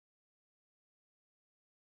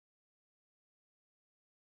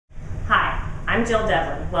I'm Jill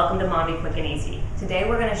Devlin. Welcome to Mommy Quick and Easy. Today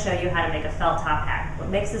we're going to show you how to make a felt top hat. What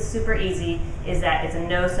makes this super easy is that it's a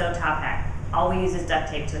no-sew top hat. All we use is duct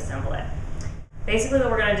tape to assemble it. Basically what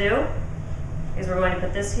we're going to do is we're going to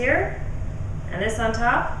put this here and this on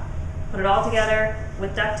top, put it all together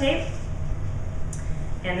with duct tape,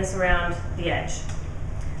 and this around the edge.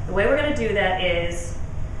 The way we're going to do that is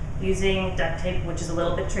using duct tape, which is a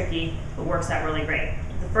little bit tricky, but works out really great.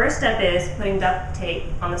 The first step is putting duct tape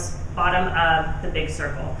on the bottom of the big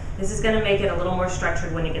circle. This is going to make it a little more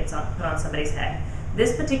structured when it gets put on somebody's head.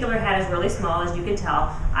 This particular hat is really small, as you can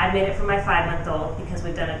tell. I made it for my 5-month-old because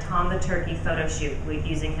we've done a Tom the Turkey photo shoot. We're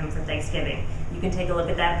using him for Thanksgiving. You can take a look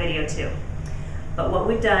at that video too. But what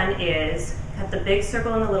we've done is cut the big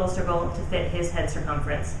circle and the little circle to fit his head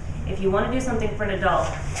circumference. If you want to do something for an adult,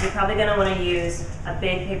 you're probably going to want to use a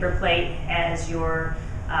big paper plate as your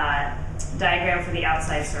diagram for the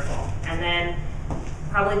outside circle, and then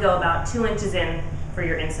probably go about 2 inches in for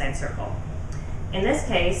your inside circle. In this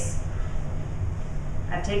case,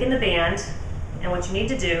 I've taken the band, and what you need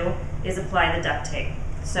to do is apply the duct tape.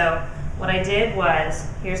 So what I did was,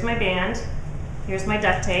 here's my band, here's my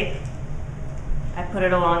duct tape. I put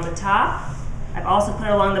it along the top, I've also put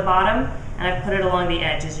it along the bottom, and I've put it along the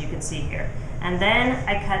edge, as you can see here. And then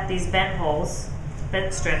I cut these bent holes,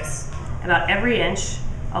 bent strips, about every inch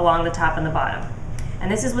along the top and the bottom. And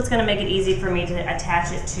this is what's going to make it easy for me to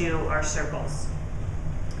attach it to our circles.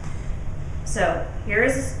 So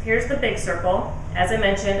here's the big circle. As I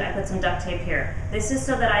mentioned, I put some duct tape here. This is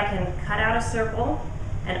so that I can cut out a circle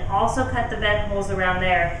and also cut the bent holes around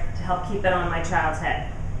there to help keep it on my child's head.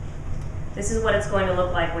 This is what it's going to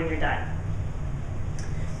look like when you're done.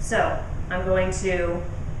 So I'm going to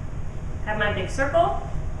have my big circle.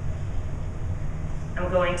 I'm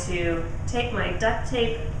going to take my duct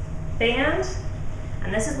tape band,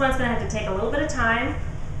 and this is when it's going to have to take a little bit of time,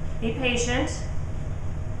 be patient,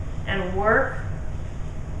 and work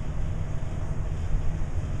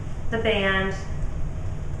the band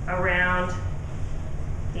around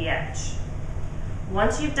the edge.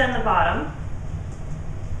 Once you've done the bottom,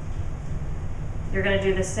 you're going to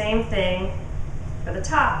do the same thing for the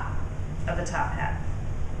top of the top hat.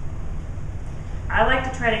 I like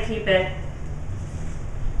to try to keep it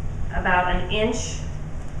about an inch,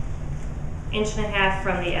 inch and a half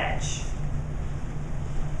from the edge.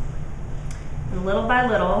 And little by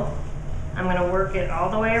little, I'm going to work it all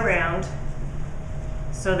the way around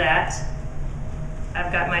so that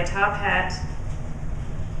I've got my top hat,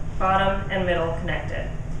 bottom and middle connected.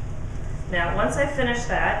 Now, once I finish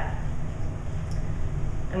that,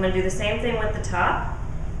 I'm going to do the same thing with the top,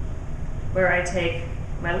 where I take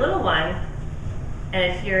my little one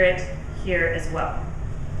and adhere it here as well.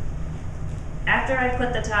 After I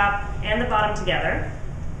put the top and the bottom together,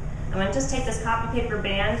 I'm going to just take this copy paper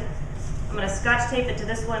band, I'm going to scotch tape it to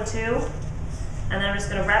this one too, and then I'm just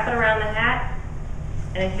going to wrap it around the hat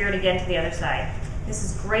and adhere it again to the other side. This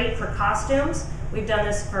is great for costumes. We've done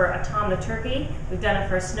this for a Tom the Turkey, we've done it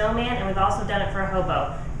for a snowman, and we've also done it for a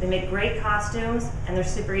hobo. They make great costumes, and they're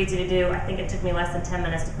super easy to do. I think it took me less than 10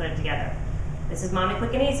 minutes to put it together. This is Mommy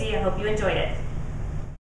Quick and Easy. I hope you enjoyed it.